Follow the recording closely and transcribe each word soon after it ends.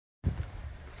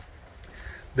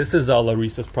This is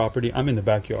Larissa's property. I'm in the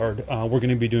backyard. We're going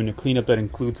to be doing a cleanup that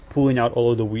includes pulling out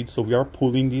all of the weeds. So we are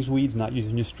pulling these weeds, not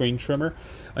using a string trimmer.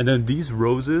 And then these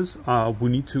roses, we're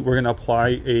going to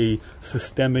apply a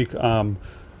systemic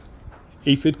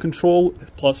aphid control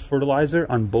plus fertilizer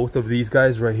on both of these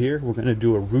guys right here. We're going to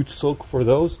do a root soak for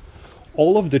those.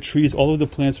 All of the trees, all of the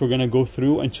plants, we're going to go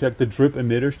through and check the drip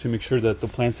emitters to make sure that the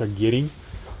plants are getting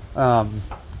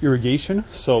irrigation.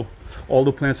 So all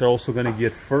the plants are also going to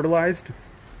get fertilized.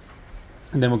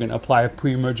 And then we're going to apply a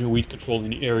pre-emergent weed control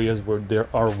in areas where there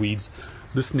are weeds.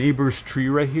 This neighbor's tree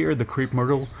right here, the crepe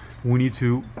myrtle, we need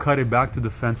to cut it back to the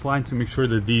fence line to make sure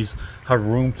that these have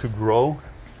room to grow.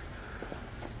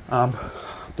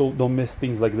 Don't miss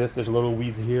things like this. There's little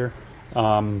weeds here. It's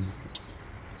going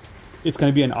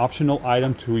to be an optional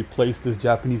item to replace this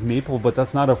Japanese maple, but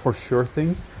that's not a for sure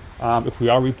thing. If we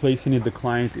are replacing it, the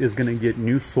client is going to get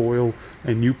new soil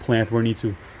and new plant. We need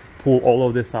to pull all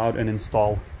of this out and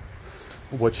install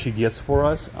what she gets for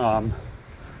us.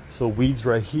 So weeds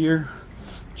right here,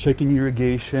 checking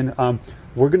irrigation.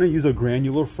 We're going to use a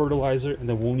granular fertilizer, and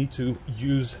then we'll need to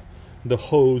use the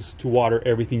hose to water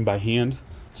everything by hand.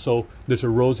 So there's a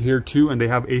rose here too, and they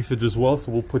have aphids as well,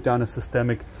 so we'll put down a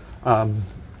systemic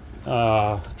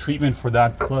treatment for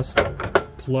that, plus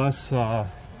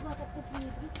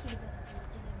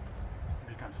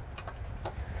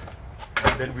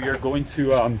then we are going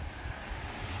to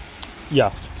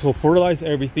so fertilize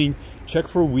everything, check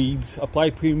for weeds, apply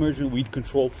pre-emergent weed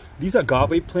control. These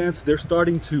agave plants, they're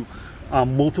starting to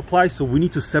multiply, so we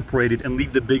need to separate it and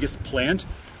leave the biggest plant.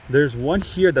 There's one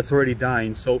here that's already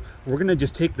dying, so we're gonna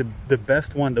just take the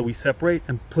best one that we separate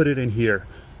and put it in here.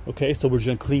 Okay, so we're just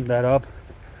gonna clean that up.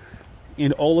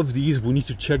 In all of these, we need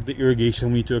to check the irrigation.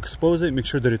 We need to expose it, make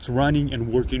sure that it's running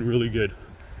and working really good.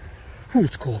 Ooh,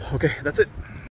 it's cold. Okay, that's it.